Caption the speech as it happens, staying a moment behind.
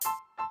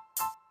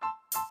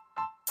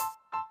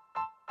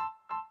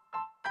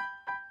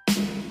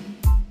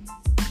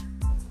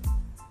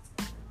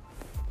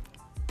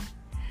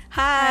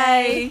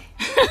Hi!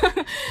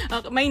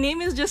 Okay, my name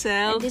is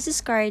Giselle. And this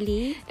is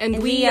Carly. And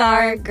we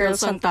are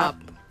Girls on Top.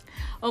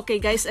 Okay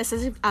guys,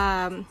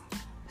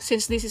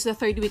 since this is the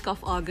third week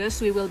of August,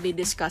 we will be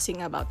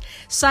discussing about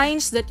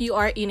signs that you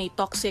are in a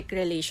toxic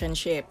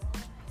relationship.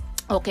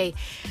 Okay.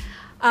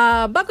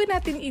 Bago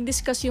natin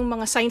i-discuss yung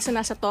mga signs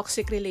na nasa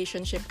toxic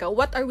relationship ka,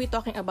 what are we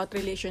talking about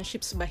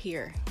relationships ba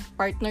here?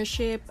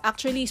 Partnership?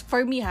 Actually,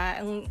 for me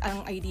ang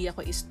idea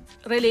ko is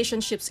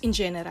relationships in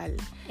general.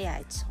 Yeah,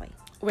 it's okay.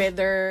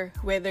 Whether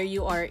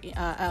you are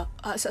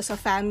as a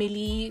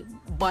family,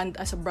 bond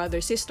as a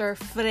brother, sister,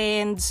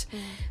 friends.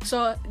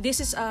 So, this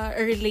is a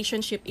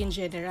relationship in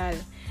general.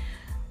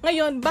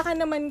 Ngayon, baka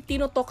naman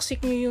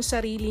tinotoxic nyo yung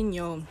sarili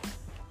nyo.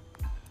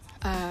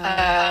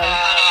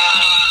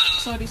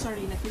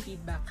 Sorry,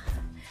 nag-feedback.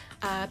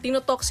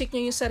 Tinotoxic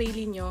nyo yung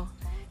sarili nyo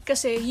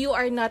kasi you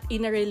are not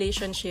in a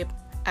relationship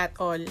at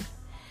all.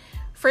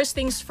 First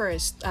things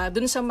first,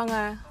 dun sa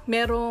mga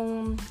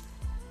merong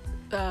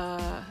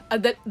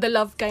the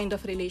love kind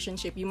of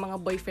relationship, yung mga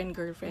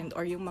boyfriend-girlfriend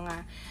or yung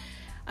mga,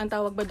 ang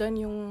tawag ba doon,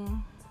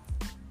 yung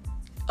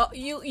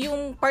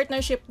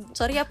partnership.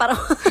 Sorry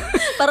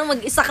parang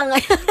mag-isa ka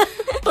ngayon.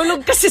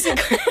 Tulog kasi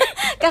siguro.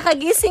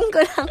 Kakagising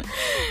ko lang.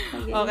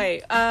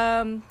 Okay.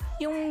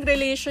 Yung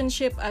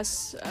relationship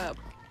as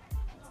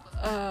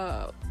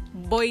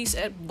boys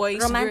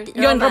romantic.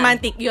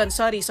 Romantic yun.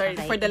 Sorry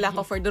Okay. for the lack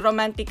of word. The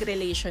romantic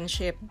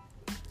relationship.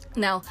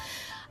 Now,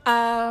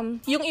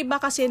 yung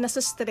iba kasi nasa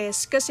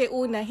stress kasi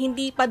una,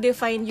 hindi pa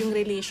define yung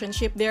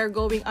relationship. They are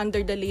going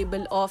under the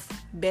label of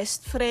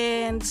best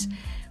friends.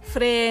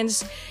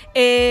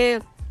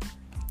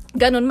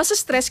 Ganun,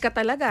 masa-stress ka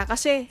talaga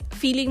kasi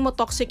feeling mo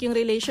toxic yung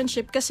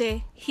relationship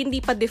kasi hindi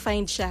pa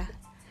defined siya.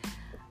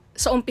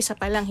 Sa umpisa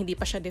pa lang, hindi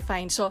pa siya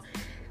defined. So,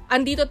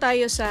 andito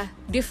tayo sa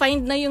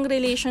defined na yung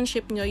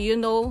relationship nyo, you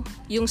know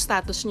yung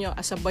status nyo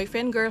as a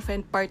boyfriend,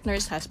 girlfriend,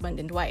 partners,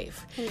 husband, and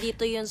wife. Hindi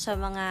to yun sa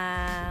mga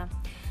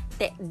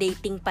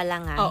dating pa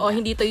lang. Oo,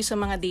 hindi to yung sa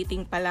mga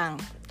dating pa lang.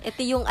 Ito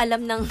yung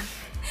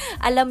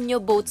alam nyo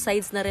both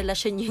sides na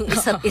relasyon yung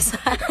isa't isa.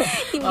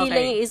 Hindi Okay.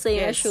 lang yung isa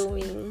yung Yes.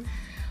 assuming.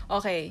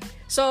 Okay.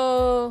 So,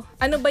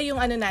 ano ba yung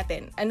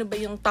natin? Ano ba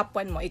yung top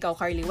 1 mo? Ikaw,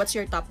 Carly, what's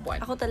your top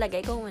 1? Ako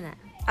talaga, ikaw muna.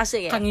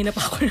 Sige. Kanina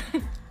pa ako.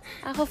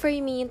 Ako for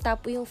me,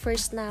 yung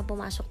first na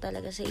pumasok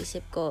talaga sa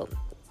isip ko,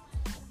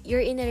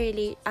 you're in a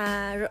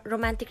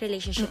romantic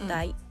relationship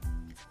tayo.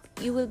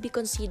 You will be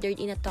considered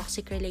in a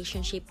toxic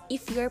relationship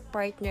if your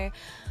partner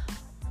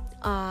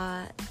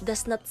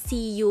does not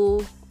see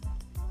you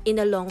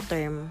in a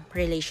long-term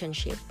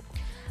relationship.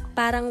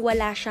 Parang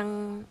wala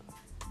siyang,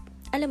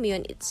 alam mo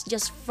yun, it's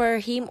just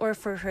for him or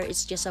for her,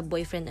 it's just a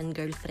boyfriend and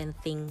girlfriend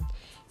thing.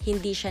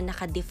 Hindi siya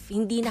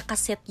hindi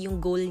nakaset yung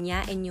goal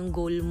niya and yung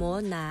goal mo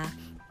na,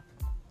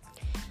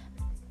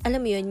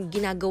 alam mo yun,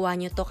 ginagawa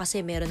nyo to kasi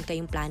meron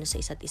kayong plano sa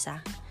isa't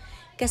isa.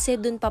 Kasi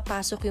dun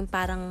papasok yung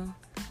parang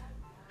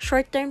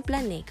short-term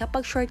plan eh.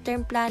 Kapag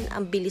short-term plan,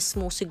 ang bilis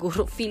mo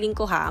siguro, feeling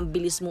ko ang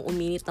bilis mong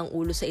uminit ng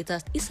ulo sa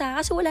isa't isa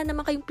kasi wala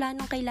naman kayong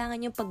planong kailangan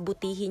yung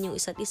pagbutihin yung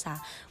isa't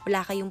isa.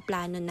 Wala kayong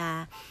plano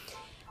na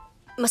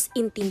mas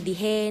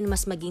intindihin,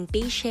 mas maging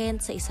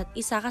patient sa isa't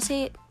isa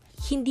kasi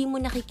hindi mo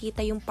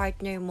nakikita yung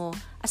partner mo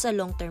as a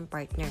long-term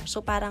partner.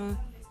 So parang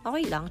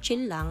okay lang,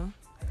 chill lang.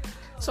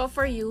 So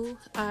for you,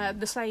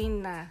 the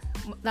sign na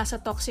nasa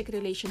toxic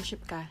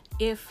relationship ka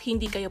if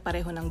hindi kayo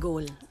pareho ng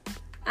goal.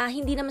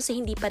 Hindi naman sa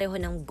hindi pareho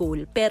ng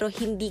goal, pero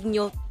hindi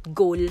nyo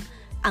goal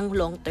ang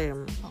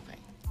long-term. Okay.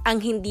 Ang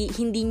hindi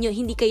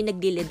kayo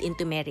nag-lead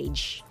into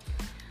marriage.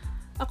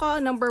 Ako,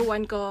 number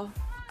 1 ko,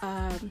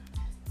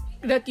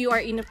 that you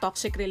are in a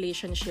toxic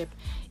relationship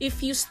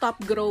if you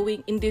stop growing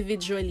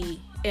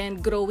individually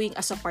and growing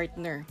as a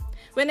partner.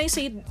 When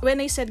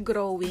I said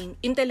growing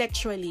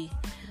intellectually,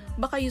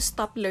 baka you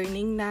stop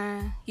learning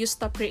na, you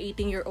stop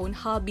creating your own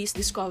hobbies,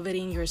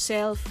 discovering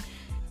yourself,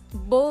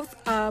 both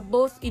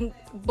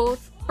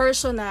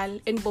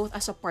personal and both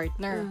as a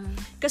partner.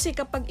 Kasi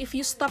kapag if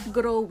you stop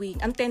growing,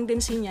 ang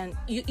tendency niyan,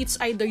 it's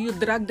either you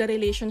drag the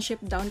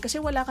relationship down kasi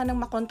wala ka nang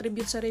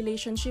makontribute sa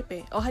relationship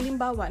eh. O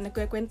halimbawa,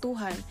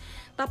 nagkwekwentuhan,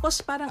 tapos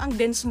parang ang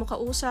dense mo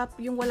kausap,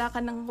 yung wala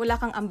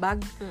kang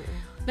ambag.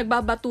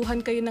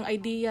 Nagbabatuhan kayo ng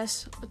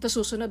ideas, tapos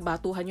susunod,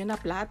 batuhan nyo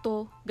na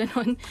plato,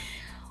 ganon.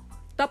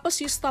 Tapos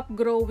you stop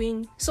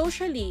growing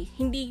socially.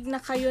 Hindi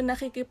na kayo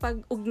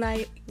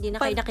nakikipag-ugnay. Hindi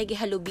na kayo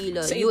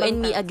nakikihalubilo. Sa You ibang and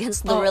me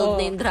against the world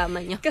na yung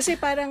drama nyo. Kasi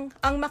parang,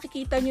 ang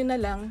makikita nyo na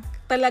lang,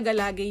 talaga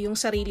lagi yung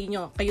sarili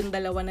nyo. Kayong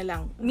dalawa na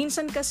lang.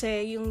 Minsan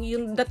kasi,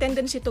 yung the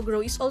tendency to grow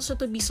is also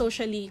to be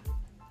socially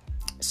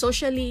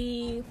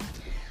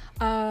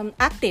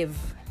active.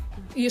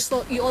 You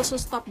also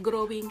stop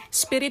growing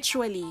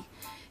spiritually.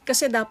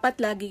 Kasi dapat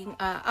laging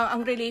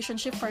ang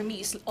relationship for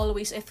me is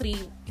always a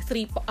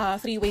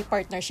three-way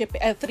partnership.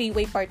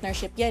 Three-way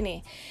partnership yan eh.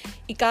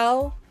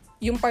 Ikaw,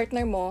 yung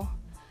partner mo,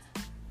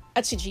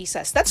 at si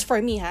Jesus. That's for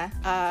me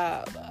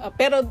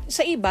pero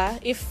sa iba,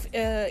 if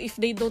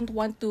they don't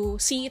want to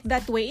see it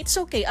that way, it's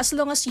okay as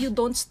long as you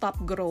don't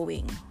stop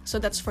growing. So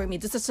that's for me.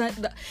 This is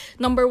the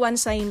number 1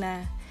 sign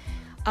na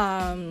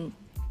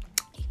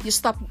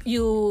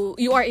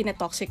you are in a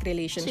toxic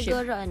relationship.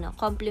 Siguro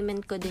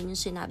compliment ko din yung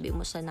sinabi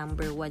mo sa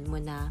number 1 mo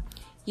na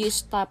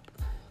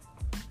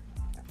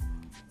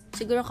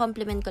siguro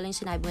compliment ko lang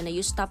yung sinabi mo na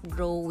you stop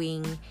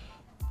growing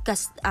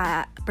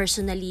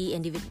personally,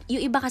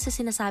 yung iba kasi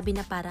sinasabi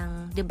na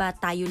parang, 'di ba,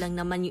 tayo lang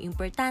naman yung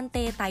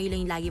importante, tayo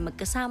lang yung lagi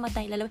magkasama,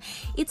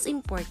 it's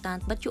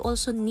important, but you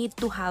also need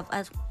to have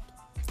a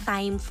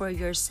time for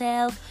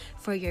yourself,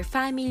 for your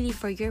family,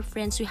 for your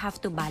friends. You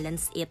have to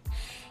balance it.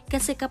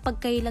 Kasi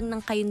kapag kayo lang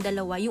ng kayong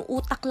dalawa, yung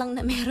utak lang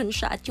na meron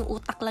siya at yung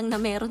utak lang na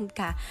meron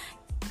ka,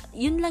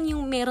 yun lang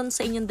yung meron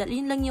sa inyong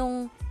yun lang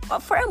yung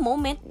for a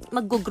moment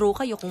mag-grow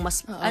kayo kung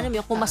mas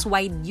kung mas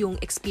wide yung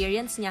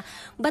experience niya,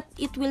 but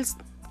it will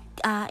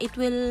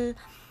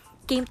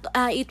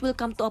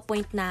come to a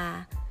point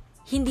na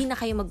hindi na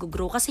kayo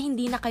mag-grow kasi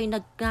hindi na kayo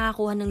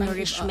nagkakakuha ng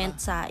nourishment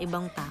sa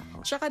ibang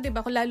tao. Tsaka 'di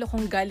ba, lalo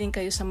kung galing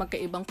kayo sa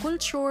magkaibang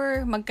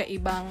culture,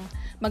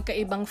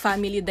 magkaibang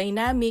family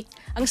dynamic,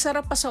 ang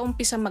sarap pa sa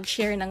umpisa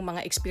mag-share ng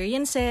mga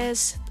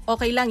experiences.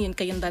 Okay lang yun,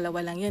 kayong dalawa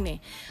lang yun eh.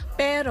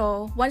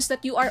 Pero once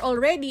that you are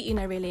already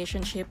in a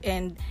relationship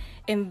and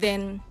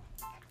then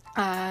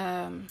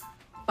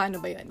paano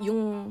ba yun?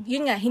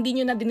 Yun nga, hindi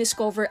nyo na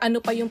discover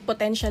ano pa yung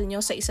potential nyo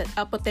sa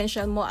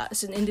potential mo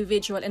as an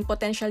individual and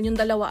potential yung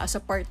dalawa as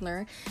a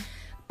partner.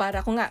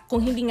 Para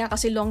kung hindi nga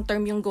kasi long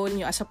term yung goal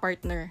nyo as a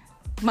partner,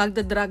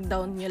 magda-drag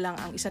down nyo lang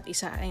ang isa't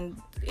isa and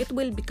it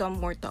will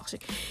become more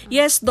toxic.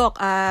 Yes, Doc,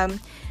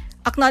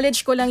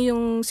 acknowledge ko lang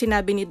yung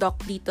sinabi ni Doc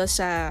dito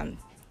sa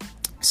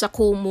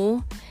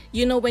Kumu.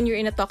 You know when you're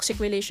in a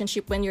toxic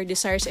relationship when your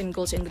desires and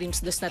goals and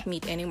dreams does not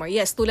meet anymore.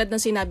 Yes, tulad ng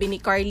sinabi ni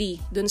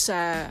Carly dun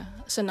sa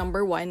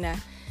number 1 na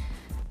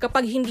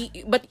kapag hindi,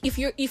 but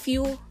if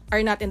you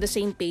are not in the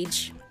same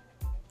page,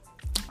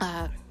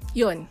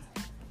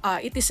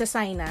 it is a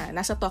sign na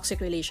nasa toxic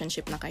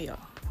relationship na kayo.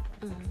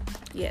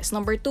 Yes,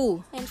 number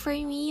 2. And for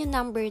me, yung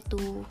number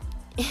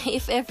 2,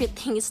 if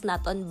everything is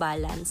not on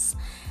balance,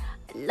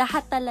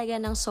 lahat talaga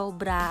ng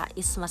sobra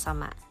is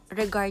masama.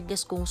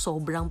 Regardless kung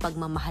sobrang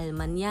pagmamahal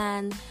man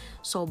yan,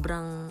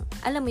 sobrang,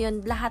 alam mo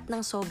yun, lahat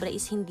ng sobra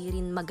is hindi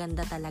rin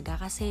maganda talaga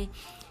kasi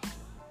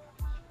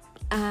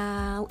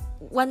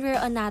one way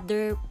or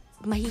another,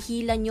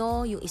 mahihila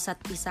nyo yung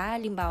isa't isa.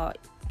 Halimbawa,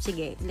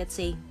 sige, let's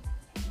say,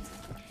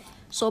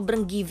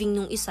 sobrang giving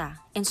nung isa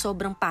and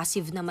sobrang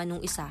passive naman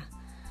nung isa.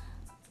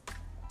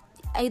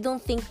 I don't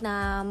think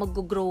na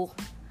mag-grow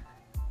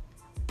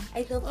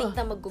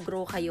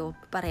kayo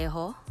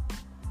pareho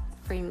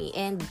for me.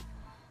 And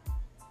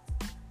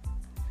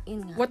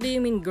what do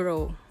you mean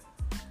grow?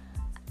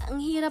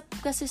 Ang hirap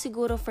kasi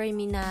siguro for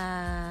me na,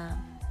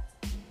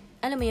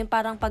 alam mo yun,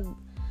 parang pag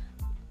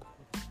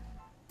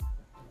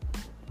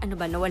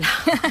nawala.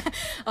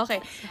 Okay.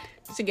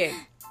 Sige.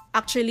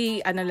 Actually,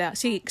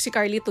 si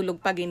Carly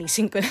tulog pa,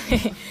 ginising ko na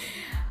eh.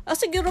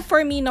 Siguro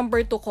for me,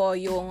 number 2 ko,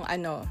 yung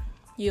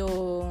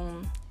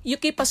you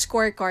keep a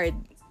scorecard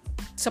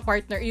sa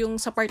partner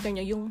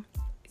niyo,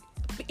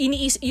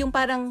 yung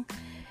parang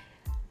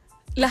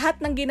lahat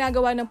ng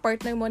ginagawa ng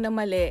partner mo na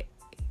mali,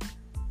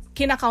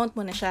 kinakount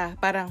mo na siya.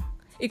 Parang,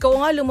 ikaw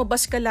nga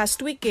lumabas ka last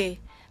week eh.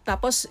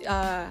 Tapos,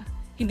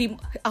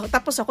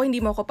 ako hindi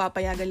mo ako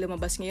papayagan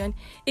lumabas ngayon.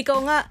 Ikaw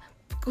nga,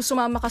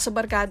 sumama ka sa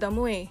barkada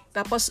mo eh.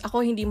 Tapos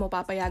ako hindi mo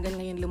papayagan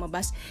ngayon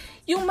lumabas.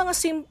 Yung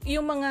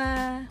mga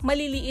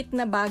maliliit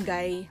na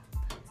bagay,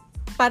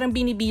 parang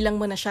binibilang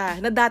mo na siya.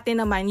 Na dati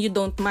naman, you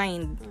don't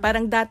mind.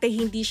 Parang dati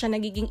hindi siya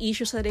nagiging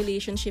issue sa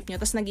relationship niyo,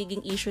 tapos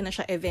nagiging issue na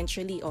siya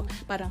eventually.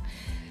 Parang,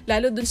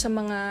 lalo dun sa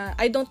mga,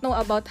 I don't know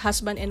about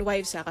husband and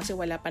wives kasi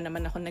wala pa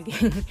naman ako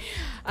naging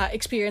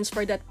experience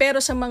for that. Pero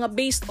sa mga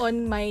based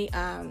on my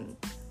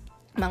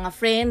mga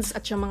friends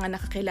at yung mga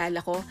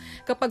nakakilala ko,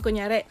 kapag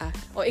kunyari,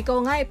 ikaw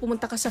nga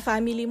pumunta ka sa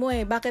family mo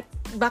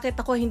bakit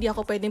ako hindi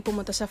ako pwedeng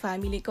pumunta sa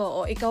family ko?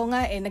 O ikaw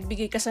nga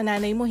nagbigay ka sa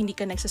nanay mo, hindi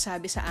ka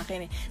nagsasabi sa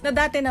akin Na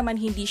dati naman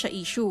hindi siya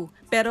issue,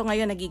 pero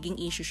ngayon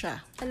nagiging issue siya.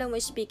 Alam mo,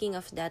 speaking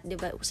of that, 'di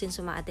ba, since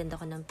uma-attend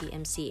ako ng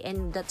PMC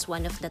and that's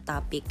one of the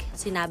topic,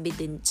 sinabi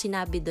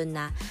doon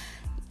na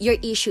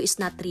your issue is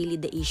not really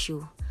the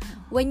issue.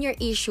 When your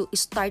issue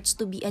starts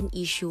to be an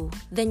issue,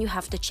 then you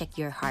have to check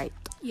your heart.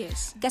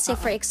 Yes. Kasi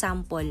for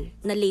example,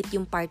 na late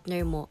yung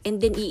partner mo and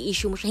then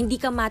i-issue mo siya, hindi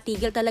ka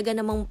matigil talaga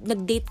namang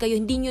nag-date kayo,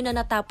 hindi nyo na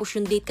natapos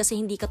yung date kasi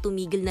hindi ka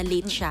tumigil na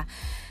late siya.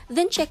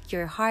 Then check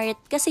your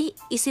heart. Kasi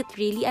is it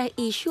really an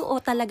issue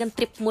o talagang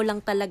trip mo lang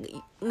talaga,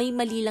 may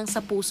mali lang sa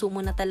puso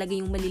mo na talaga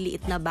yung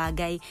maliliit na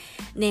bagay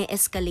na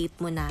escalate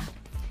mo na.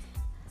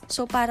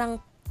 So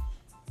parang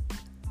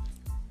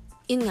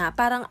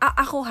parang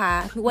ako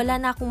wala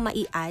na akong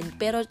mai-add,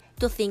 pero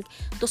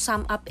to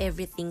sum up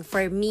everything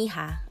for me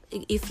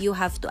if you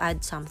have to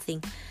add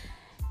something,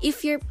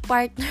 if your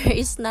partner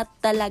is not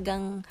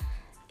talagang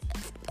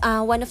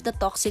one of the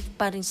toxic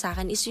pa rin sa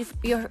akin is if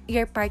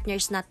your partner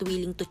is not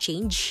willing to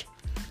change.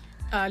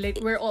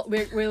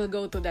 We'll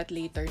go to that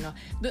later, no.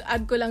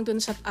 Add ko lang dun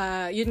sa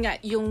yun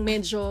nga, yung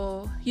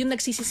medyo yung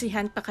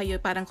nagsisisihan pa kayo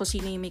parang kung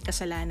sino yung may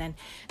kasalanan.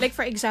 Like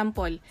for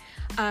example,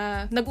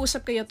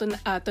 nag-usap kayo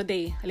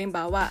today,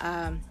 halimbawa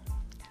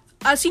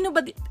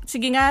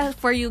sige nga,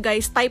 for you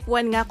guys, type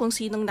 1 nga kung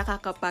sinong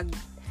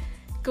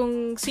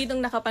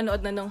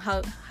nakapanood na nung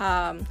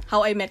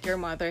How I Met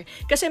Your Mother.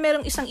 Kasi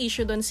merong isang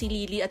issue doon si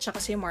Lily at saka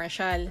si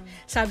Marshall.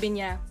 Sabi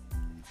niya,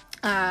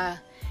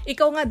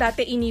 ikaw nga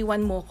dati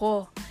iniwan mo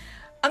ko.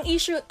 Ang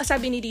issue,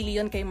 sabi ni Lily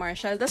yun kay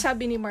Marshall. Tapos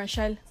sabi ni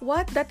Marshall,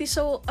 what? That is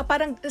so,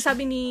 parang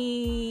sabi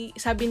ni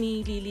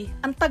Lily,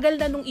 ang tagal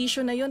na nung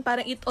issue na yun.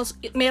 Parang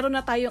meron na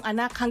tayong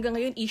anak. Hanggang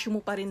ngayon, issue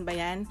mo pa rin ba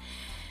yan?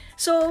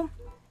 So,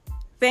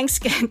 thanks,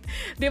 Kent.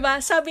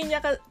 Diba? Sabi niya,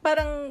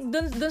 parang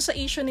dun sa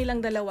issue nilang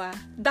dalawa,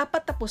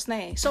 dapat tapos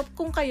na eh. So,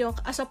 kung kayo,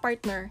 as a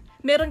partner,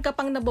 meron ka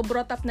pang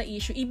nabobrought up na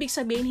issue, ibig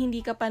sabihin, hindi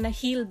ka pa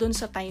na-heal dun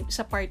sa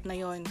part na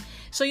yon.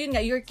 So, yun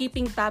nga, you're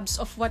keeping tabs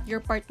of what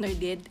your partner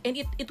did, and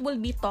it will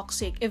be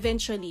toxic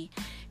eventually.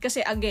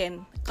 Kasi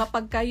again,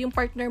 kapag yung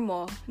partner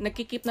mo,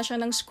 nagkikip na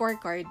siya ng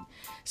scorecard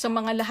sa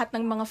lahat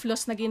ng mga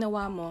flaws na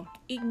ginawa mo,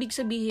 ibig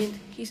sabihin,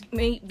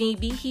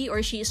 maybe he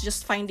or she is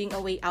just finding a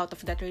way out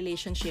of that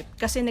relationship.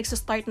 Kasi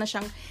nagsastart na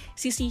siyang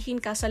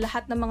sisihin ka sa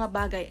lahat ng mga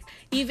bagay,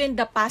 even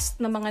the past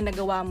na mga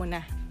nagawa mo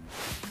na.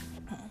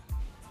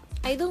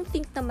 I don't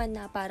think naman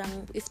na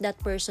parang if that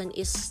person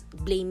is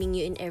blaming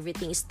you in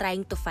everything, is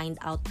trying to find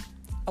out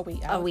a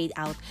way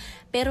out.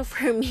 Pero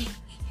for me,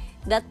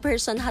 that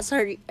person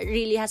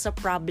really has a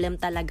problem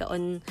talaga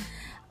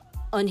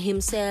on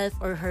himself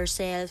or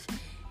herself.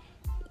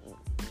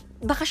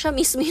 Baka siya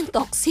mismo yung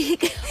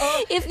toxic.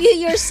 If you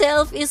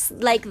yourself is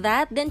like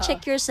that, then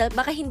check yourself.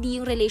 Baka hindi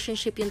yung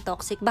relationship yung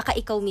toxic. Baka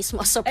ikaw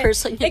mismo as a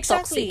person yung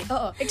toxic.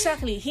 Oo,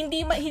 exactly.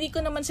 Hindi ko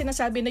naman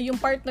sinasabi na yung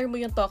partner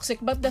mo yung toxic,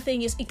 but the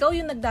thing is, ikaw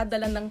yung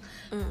nagdadala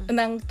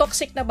ng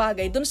toxic na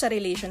bagay dun sa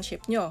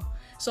relationship nyo.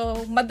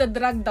 So,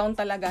 madadrag down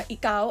talaga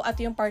ikaw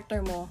at yung partner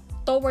mo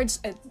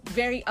towards a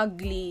very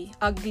ugly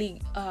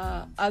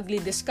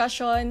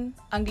discussion,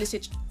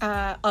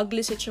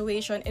 ugly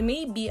situation, and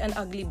maybe an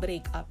ugly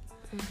breakup.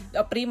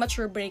 A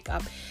premature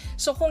breakup.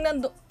 So kung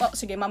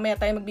sige, mamaya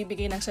tayo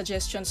magbibigay ng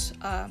suggestions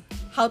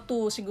how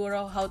to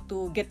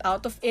get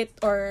out of it,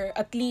 or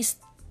at least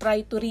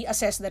try to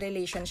reassess the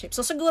relationship. So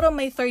siguro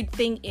my third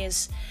thing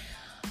is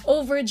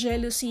over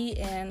jealousy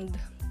and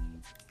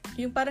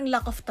yung parang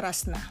lack of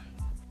trust na.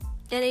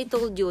 And I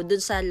told you dun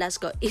sa last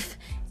ko, if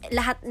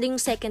lahat ng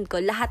second ko,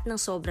 lahat ng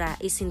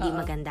sobra is hindi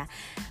maganda.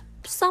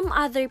 Some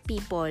other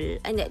people,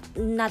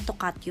 not to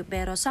cut you,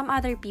 pero some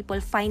other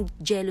people find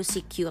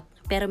jealousy cute.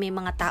 Pero may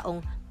mga taong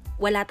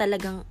wala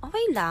talagang,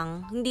 okay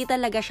lang. Hindi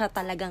talaga siya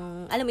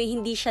talagang, alam mo,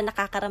 hindi siya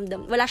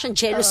nakakaramdam. Wala siyang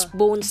jealous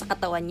bone sa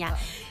katawan niya.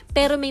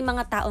 Pero may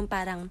mga taong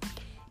parang,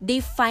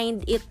 they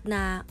find it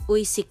na,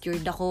 uy,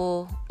 secured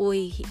ako.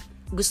 Uy,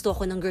 gusto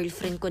ko ng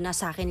girlfriend ko na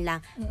sa akin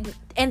lang.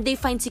 And they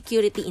find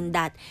security in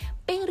that.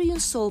 Pero yung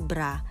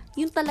sobra,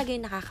 yun talaga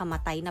yung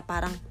nakakamatay na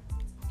parang,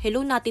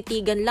 hello,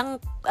 natitigan lang.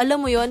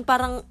 Alam mo yun,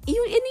 parang,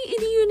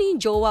 yun yung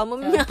jowa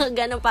mo.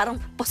 Ganun, parang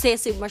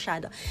possessive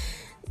masyado.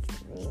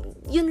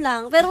 Yun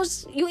lang. Pero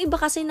yung iba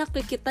kasi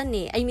nakikitan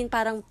eh. I mean,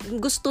 parang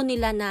gusto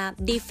nila na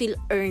they feel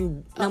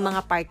earned ng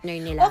mga partner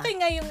nila. Okay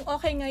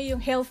nga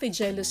yung healthy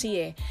jealousy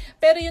eh.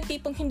 Pero yung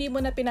tipong hindi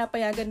mo na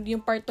pinapayagan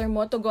yung partner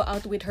mo to go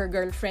out with her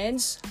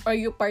girlfriends, or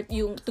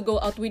yung to go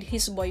out with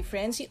his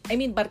boyfriends. I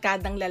mean,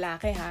 barkadang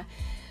lalaki ha.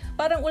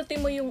 Parang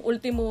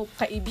ultimo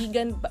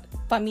kaibigan,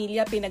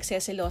 pamilya,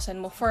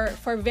 pinagseselosan mo for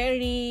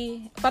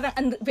very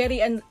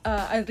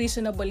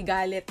unreasonable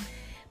galit.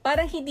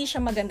 Parang hindi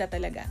siya maganda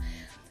talaga.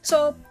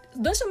 So,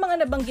 doon sa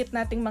mga nabanggit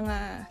nating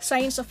mga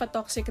signs of a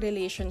toxic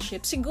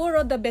relationship,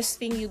 siguro the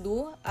best thing you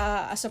do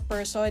as a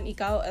person,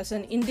 ikaw as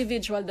an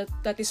individual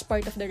that is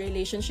part of the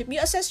relationship, you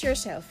assess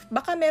yourself.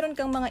 Baka meron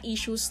kang mga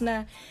issues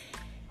na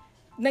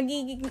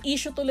nagiging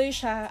issue tuloy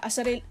siya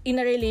in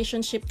a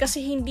relationship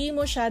kasi hindi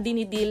mo siya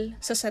dinidil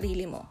sa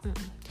sarili mo.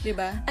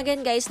 Diba?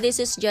 Again, guys,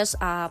 this is just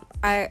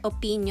our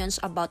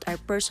opinions about our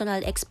personal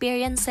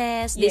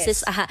experiences.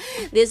 Yes.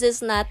 This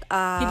is not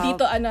hindi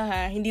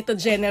to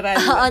general.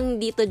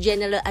 Hindi to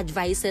general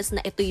advices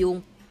na ito yung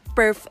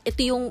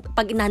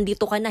pag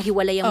nandito ka na,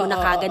 hiwalayan mo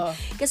na kagad.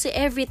 Kasi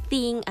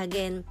everything,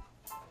 again,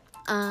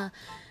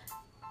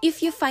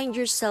 if you find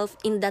yourself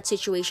in that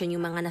situation,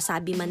 yung mga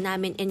nasabi man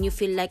namin, and you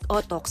feel like,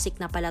 toxic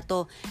na pala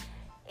to,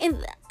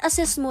 and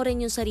assess mo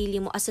rin yung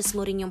sarili mo, assess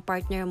mo rin yung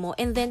partner mo,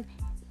 and then,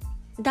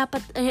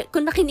 dapat,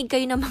 kung nakinig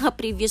kayo ng mga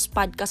previous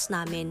podcast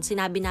namin,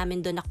 sinabi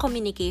namin doon na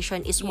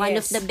communication is one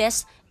of the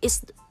best,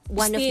 is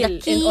one of the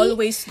key, and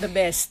always the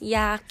best.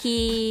 Yeah,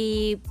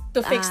 key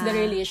to fix the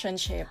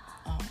relationship.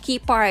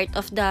 Key part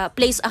of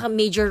plays a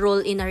major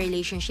role in a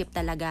relationship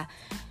talaga.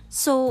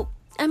 So,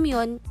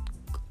 yun,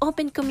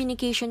 open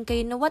communication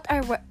kayo na what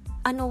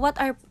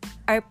are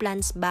our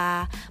plans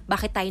ba?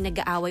 Bakit tayo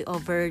nag-aaway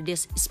over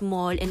this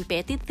small and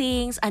petty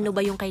things? Ano ba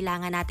yung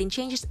kailangan natin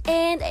changes?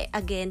 And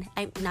again,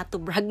 I'm not to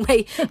brag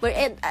but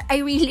I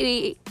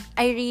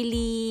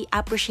really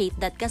appreciate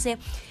that kasi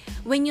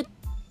when you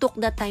took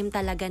that time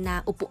talaga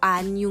na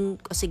upuan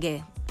yung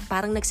sige,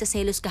 parang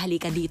nagseselos ka,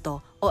 halika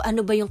dito. O ano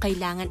ba yung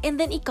kailangan? And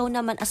then ikaw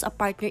naman as a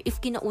partner, if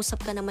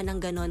kinausap ka naman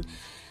ng ganon,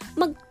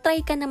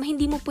 mag-try ka naman.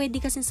 Hindi mo pwede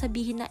kasing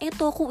sabihin na,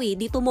 eto ko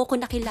dito mo ko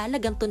nakilala,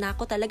 ganito na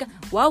ako talaga.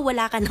 Wow,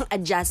 wala ka ng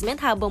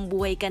adjustment habang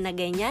buhay ka na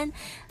ganyan.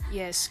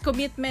 Yes,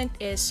 commitment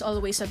is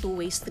always a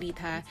two-way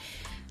street, ha.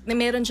 Na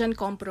meron dyan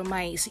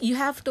compromise. You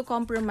have to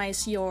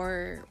compromise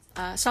your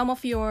some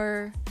of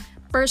your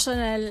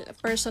personal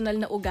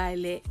na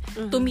ugali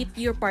to meet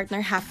your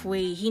partner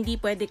halfway. Hindi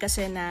pwede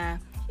kasi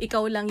na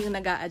ikaw lang yung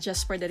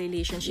nag-a-adjust for the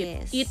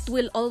relationship. Yes. It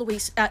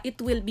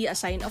will be a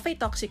sign of a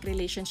toxic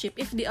relationship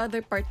if the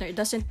other partner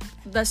doesn't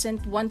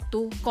want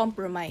to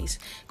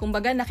compromise.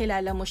 Kumbaga,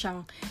 nakilala mo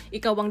siyang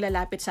ikaw ang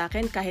lalapit sa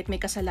akin kahit may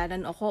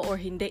kasalanan ako or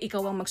hindi,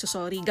 ikaw ang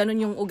magsusorry.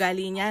 Ganun yung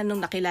ugali niya nung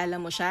nakilala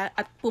mo siya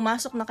at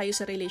pumasok na kayo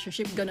sa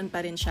relationship, ganun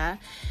pa rin siya.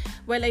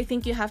 Well, I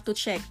think you have to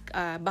check.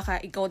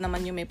 Baka ikaw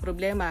naman yung may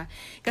problema.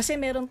 Kasi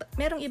merong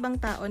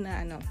ibang tao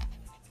na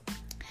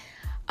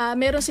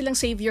meron silang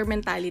savior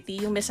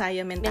mentality, yung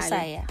messiah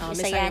mentality.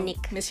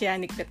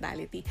 Messianic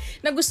mentality.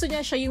 Na gusto niya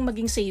siya yung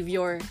maging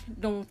savior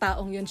nung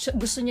taong yun.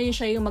 Gusto niya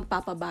siya yung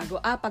magpapabago.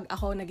 Pag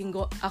ako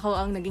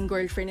ang naging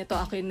girlfriend nito,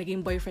 ako yung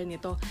naging boyfriend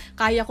nito,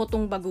 kaya ko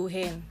tong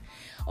baguhin.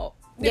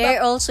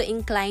 They're also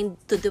inclined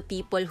to the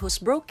people who's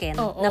broken.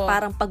 Na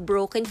parang pag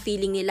broken,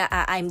 feeling nila,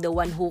 I'm the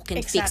one who can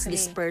fix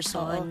this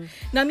person.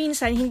 Na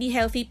minsan, hindi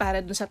healthy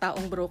para dun sa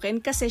taong broken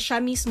kasi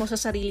siya mismo sa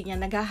sarili niya,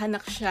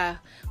 naghahanap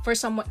siya for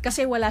someone,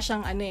 kasi wala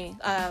siyang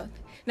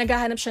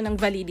naghahanap siya ng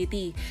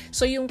validity.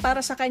 So yung para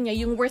sa kanya,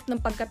 yung worth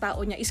ng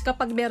pagkatao niya is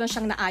kapag meron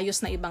siyang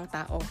naayos na ibang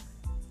tao.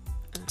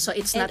 So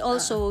it's not, and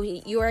also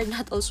you are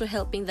not also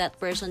helping that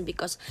person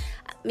because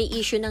may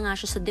issue na nga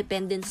siya sa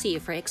dependency,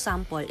 for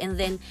example, and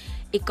then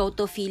ikaw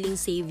to feeling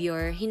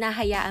savior,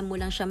 hinahayaan mo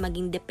lang siya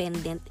maging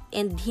dependent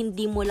and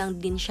hindi mo lang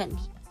din siya,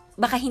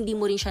 baka hindi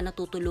mo rin siya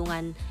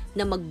natutulungan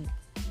na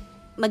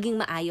maging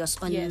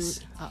maayos on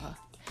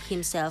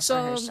himself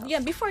or herself. Yeah,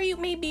 before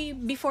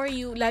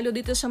you, lalo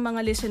dito sa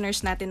mga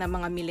listeners natin na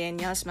mga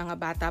millennials, mga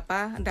bata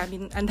pa,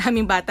 ang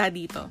daming bata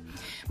dito.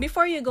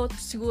 Before you go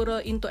siguro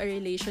into a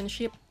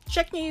relationship,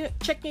 check niyo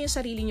yung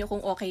sarili niyo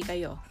kung okay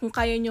kayo. Kung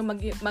kaya niyo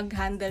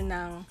mag-handle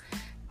ng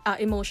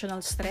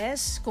emotional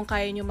stress, kung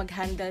kaya niyo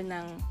mag-handle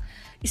ng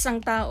isang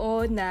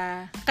tao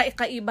na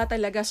kaiba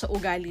talaga sa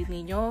ugali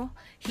niyo,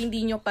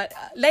 hindi niyo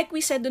like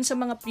we said dun sa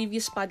mga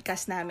previous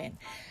podcast namin,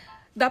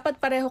 dapat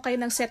pareho kayo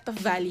ng set of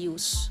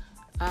values.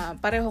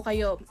 Pareho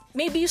kayo.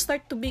 Maybe you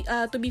start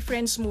to be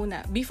friends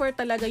muna before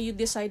talaga you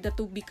decide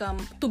to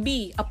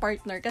be a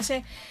partner,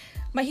 kasi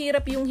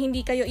mahirap yung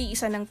hindi kayo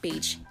iisa ng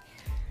page.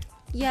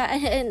 Yeah,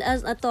 and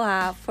as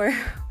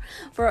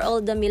for all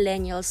the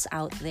millennials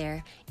out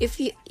there, if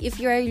you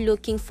are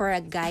looking for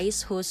a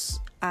guys who's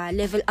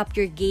level up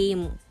your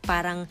game,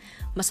 parang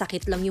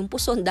masakit lang yung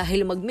puson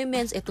dahil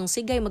magme-mens, etong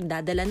si guy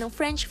magdadala ng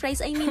french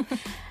fries, I mean,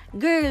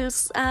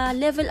 girls,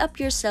 level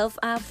up yourself,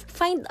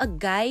 find a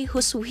guy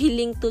who's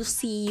willing to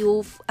see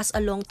you as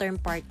a long-term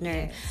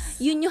partner.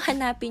 Yes. Yun yung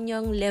hanapin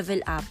yung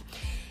level up.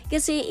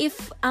 Kasi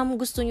if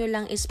gusto nyo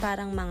lang is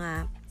parang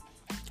mga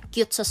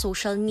cute sa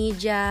social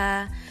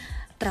media,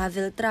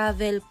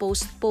 travel,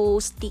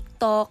 post,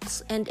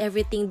 TikToks, and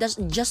everything, that's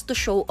just to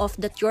show off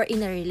that you're in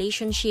a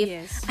relationship.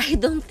 Yes. I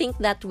don't think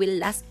that will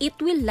last. It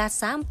will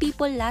last. Some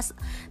people last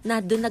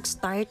na doon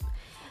nag-start.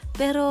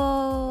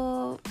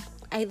 Pero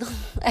I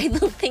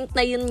don't think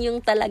na yun yung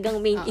talagang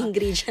main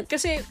ingredient.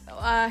 Kasi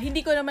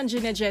hindi ko naman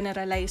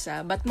generalize,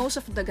 but most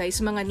of the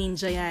guys, mga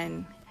ninja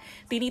yan.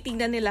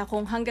 Tinitingnan nila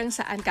kung hanggang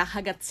saan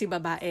kakagat si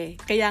babae.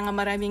 Kaya nga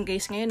maraming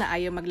guys ngayon na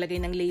ayaw maglagay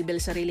ng label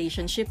sa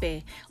relationship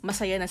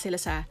Masaya na sila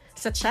sa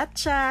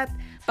chat-chat,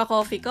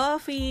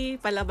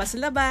 pa-coffee,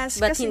 palabas-labas.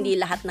 But kasi hindi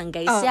lahat ng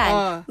guys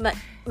yan.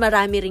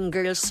 Marami ring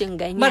girls yung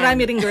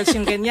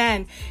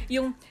ganyan.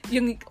 Yung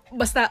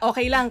basta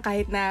okay lang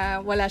kahit na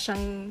wala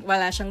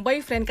siyang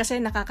boyfriend kasi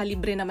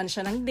nakakalibre naman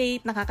siya ng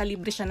date,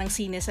 nakakalibre siya ng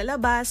sine sa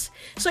labas.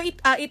 So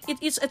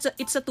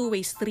it's a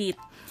two-way street.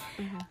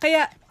 Mm-hmm.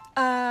 Kaya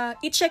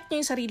i-check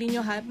nyo yung sarili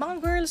nyo, ha. Mga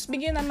girls,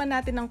 bigyan naman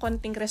natin ng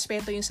konting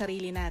respeto yung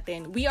sarili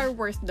natin. We are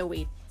worth the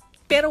wait.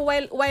 Pero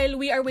while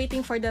we are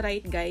waiting for the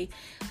right guy,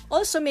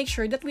 also make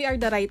sure that we are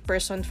the right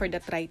person for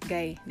that right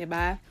guy, 'di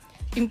ba?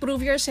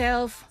 Improve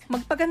yourself,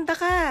 magpaganda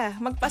ka,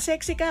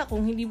 magpa-sexy ka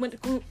kung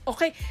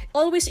okay,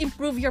 always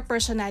improve your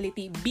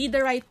personality. Be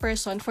the right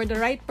person for the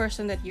right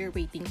person that you're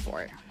waiting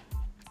for.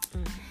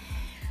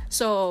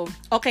 So,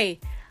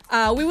 okay.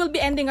 We will be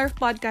ending our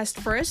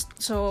podcast first.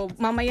 So,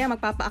 mamaya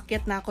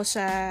magpapaakyat na ako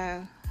sa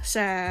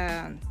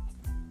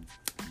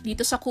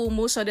dito sa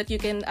Kumu so that you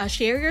can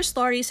share your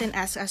stories and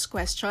ask us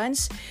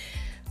questions.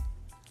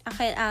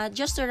 Okay,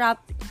 just to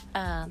wrap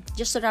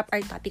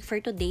our topic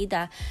for today,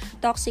 the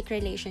toxic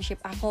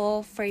relationship.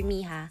 Ako, for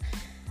me,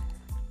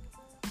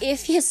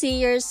 if you see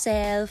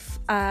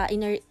yourself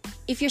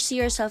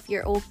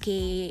you're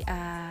okay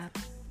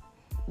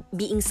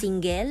being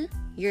single,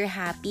 you're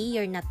happy,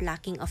 you're not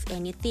lacking of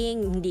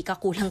anything, hindi ka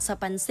kulang sa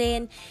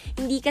pansin,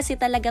 hindi kasi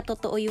talaga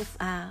totoo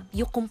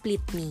you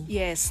complete me.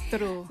 Yes,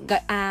 true.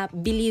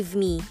 Believe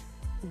me,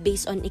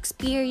 based on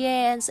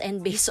experience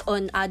and based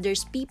on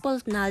others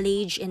people's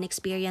knowledge and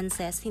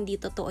experiences, hindi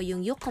totoo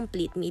yung you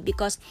complete me,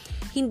 because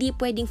hindi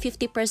pwedeng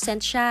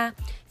 50% siya,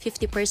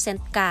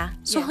 50% ka.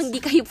 So, Yes. hindi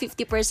kayo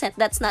 50%.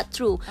 That's not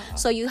true.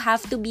 So, you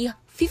have to be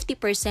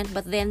 50%,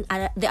 but then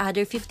the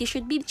other 50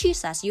 should be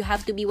Jesus. You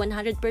have to be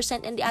 100%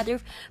 and the other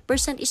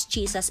percent is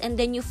Jesus.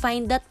 And then you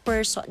find that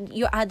person,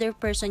 your other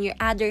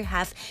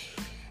half,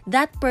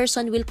 that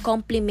person will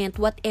complement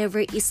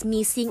whatever is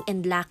missing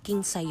and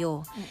lacking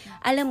sa'yo.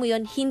 Alam mo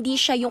yon, hindi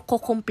siya yung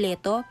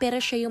kukumpleto,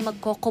 pero siya yung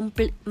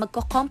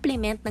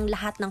magko-complement ng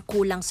lahat ng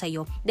kulang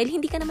sa'yo. Dahil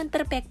hindi ka naman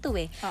perfecto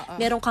eh.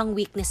 Meron kang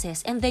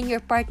weaknesses. And then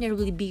your partner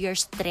will be your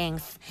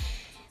strength.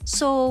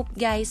 So,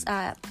 guys,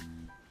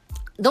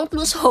 don't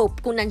lose hope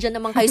kung nandyan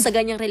naman kayo sa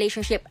ganyang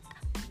relationship.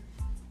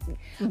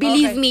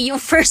 Believe me,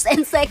 yung first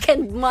and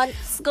second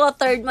months ko,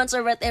 third months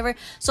or whatever,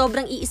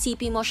 sobrang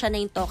iisipin mo siya na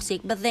yung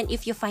toxic. But then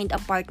if you find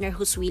a partner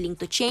who's willing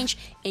to change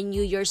and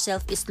you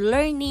yourself is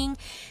learning,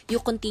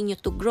 you continue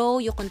to grow,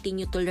 you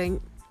continue to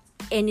learn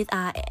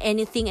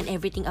anything and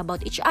everything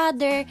about each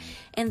other,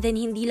 and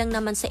then hindi lang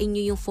naman sa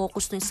inyo yung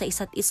focus nun sa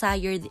isa't isa,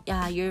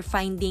 you're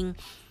finding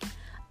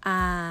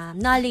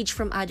knowledge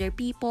from other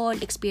people,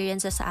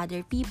 experiences sa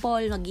other people,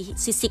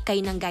 nagsisik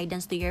kayo ng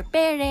guidance to your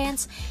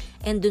parents,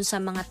 and dun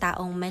sa mga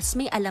taong mas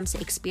may alam sa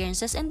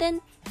experiences, and then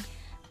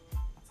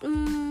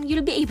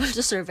you'll be able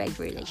to survive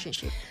your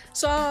relationship.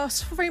 So,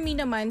 for me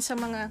naman, sa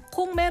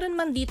kung meron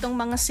man ditong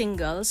mga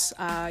singles,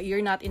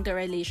 you're not in the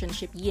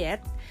relationship yet,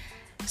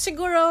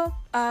 siguro,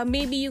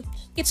 maybe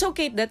it's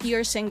okay that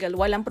you're single.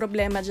 Walang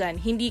problema dyan.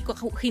 Hindi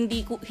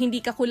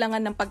ka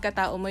kulangan ng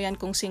pagkatao mo yan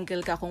kung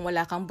single ka, kung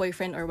wala kang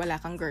boyfriend or wala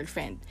kang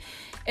girlfriend.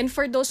 And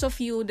for those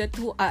of you that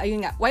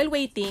while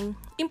waiting,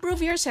 improve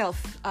yourself.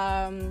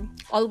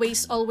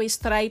 Always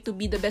try to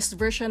be the best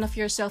version of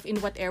yourself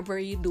in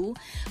whatever you do.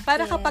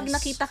 Para kapag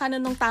nakita ka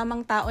na nung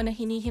tamang tao na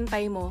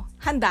hinihintay mo,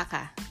 handa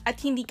ka. At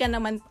hindi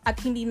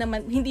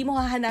mo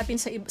hahanapin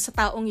sa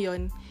taong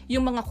yon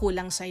yung mga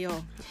kulang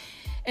sa'yo.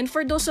 And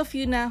for those of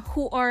you na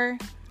who are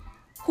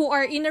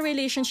in a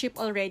relationship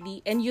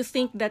already, and you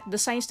think that the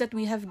signs that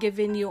we have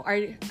given you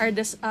are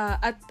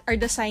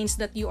the signs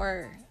that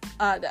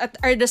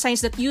are the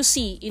signs that you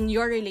see in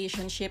your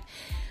relationship,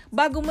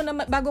 bago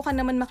ka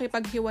naman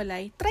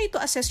makipaghiwalay, try to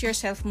assess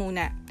yourself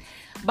muna.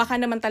 Baka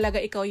naman talaga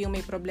ikaw yung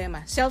may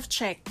problema.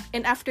 Self-check.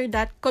 And after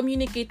that,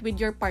 communicate with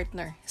your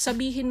partner.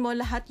 Sabihin mo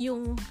lahat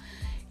yung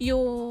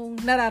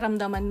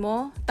nararamdaman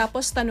mo,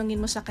 tapos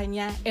tanungin mo sa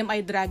kanya, am I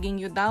dragging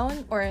you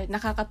down? Or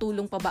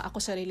nakakatulong pa ba ako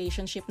sa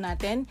relationship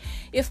natin?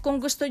 If kung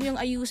gusto niyong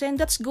ayusin,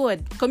 that's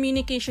good.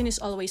 Communication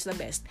is always the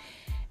best.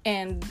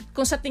 And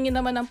kung sa tingin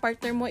naman ng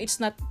partner mo, it's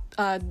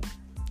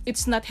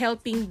not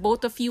helping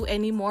both of you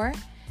anymore,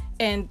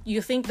 and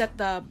you think that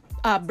the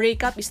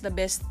breakup is the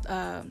best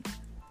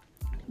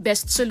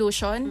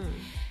solution,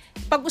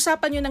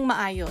 pag-usapan nyo ng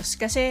maayos.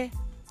 Kasi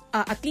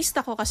at least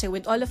ako kasi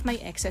with all of my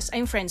exes,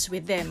 I'm friends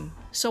with them.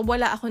 So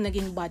wala ako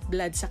naging bad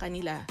blood sa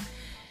kanila.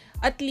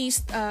 At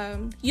least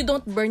you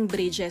don't burn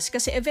bridges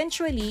kasi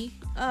eventually,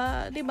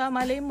 'di ba,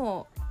 malay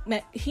mo,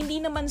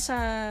 hindi naman sa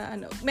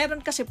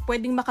meron kasi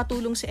pwedeng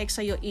makatulong si ex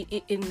sa'yo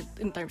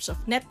in terms of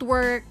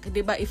network,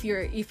 'di ba, if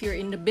you're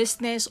in the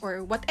business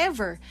or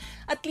whatever.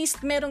 At least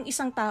merong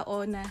isang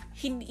tao na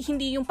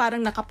hindi yung parang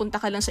nakapunta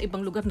ka lang sa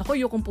ibang lugar, nako,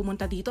 yung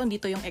pumunta dito,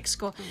 andito yung ex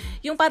ko.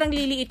 Yung parang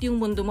liliit yung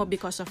mundo mo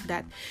because of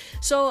that.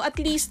 So at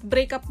least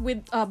break up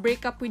with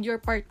your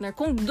partner.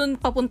 Kung dun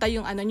papunta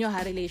yung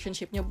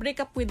relationship nyo, break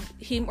up with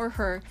him or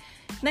her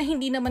na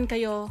hindi naman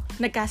kayo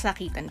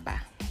nagkasakitan pa.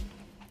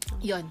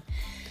 Yon.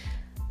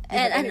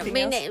 And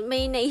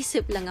may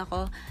naisip lang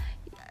ako.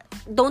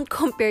 Don't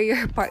compare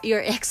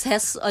your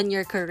exes on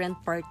your current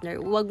partner.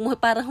 Wag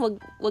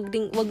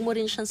mo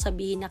rin siyang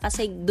sabihin na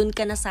kasi doon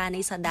ka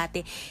nasanay sa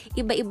dati.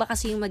 Iba-iba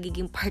kasi yung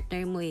magiging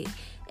partner mo eh.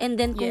 And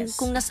then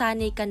kung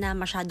nasanay ka na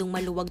masyadong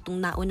maluwag tong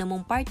nauna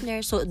mong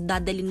partner, so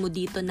dadalin mo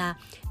dito na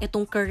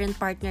itong current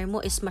partner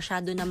mo is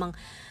masyado namang,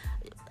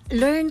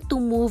 learn to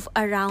move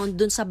around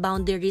dun sa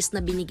boundaries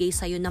na binigay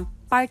sa'yo ng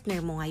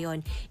partner mo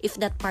ngayon. If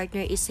that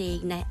partner is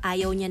saying na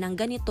ayaw niya ng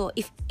ganito,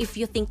 if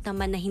you think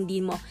naman na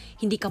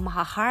hindi ka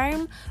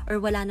maha-harm or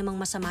wala namang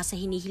masama sa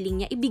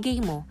hinihiling niya,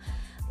 ibigay mo.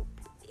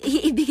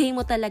 Ibigay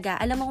mo talaga.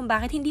 Alam mo kung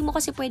bakit? Hindi mo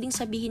kasi pwedeng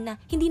sabihin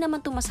na hindi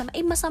naman to masama.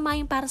 Masama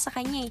yung para sa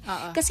kanya eh.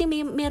 Kasi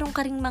meron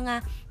ka ring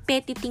mga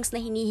petty things na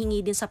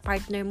hinihingi din sa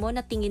partner mo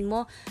na tingin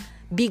mo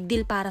big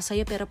deal para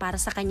sa'yo pero para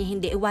sa kanya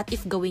hindi. What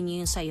if gawin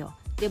niyo yun sa'yo?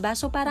 Diba?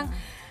 So parang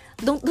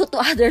don't do to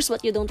others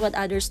what you don't want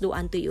others do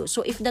unto you.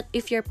 So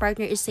if your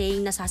partner is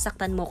saying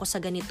nasasaktan mo ko sa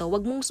ganito,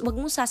 wag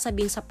mong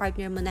sasabihin sa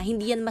partner mo na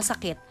hindi yan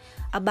masakit.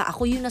 Aba,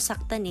 ako yung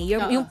nasaktan eh.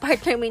 Yung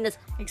partner mo yung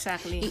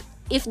Exactly.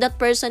 If that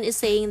person is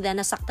saying that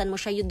nasaktan mo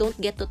siya, you don't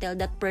get to tell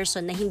that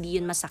person na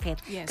hindi yun masakit.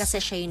 Yes. Kasi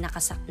siya yung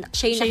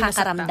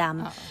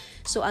nakakaramdam.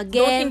 So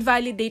again, don't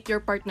invalidate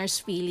your partner's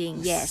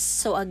feelings. Yes.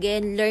 So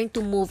again, learn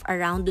to move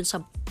around dun sa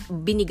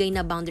binigay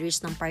na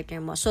boundaries ng partner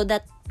mo. So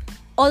that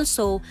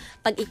also,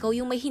 pag ikaw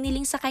yung may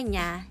hiniling sa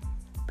kanya,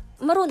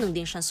 marunong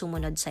din siyang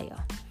sumunod sa'yo.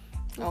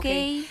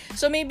 Okay?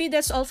 So maybe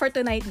that's all for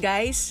tonight,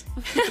 guys.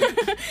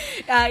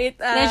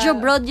 Medyo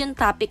broad yung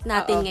topic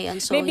natin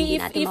ngayon, so maybe hindi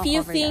natin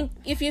ma-cover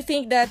if you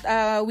think that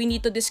we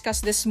need to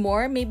discuss this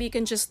more, maybe you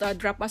can just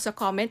drop us a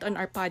comment on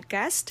our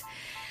podcast.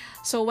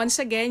 So once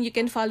again, you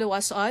can follow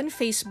us on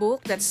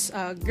Facebook. That's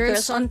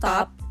Girls on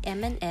Top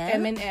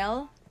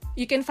MNL.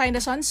 You can find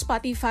us on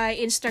Spotify,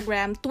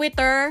 Instagram,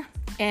 Twitter,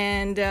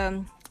 and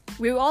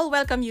we all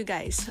welcome you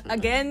guys.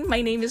 Again,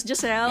 my name is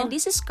Giselle. And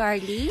this is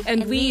Carly.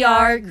 And we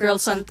are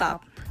Girls on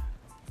Top.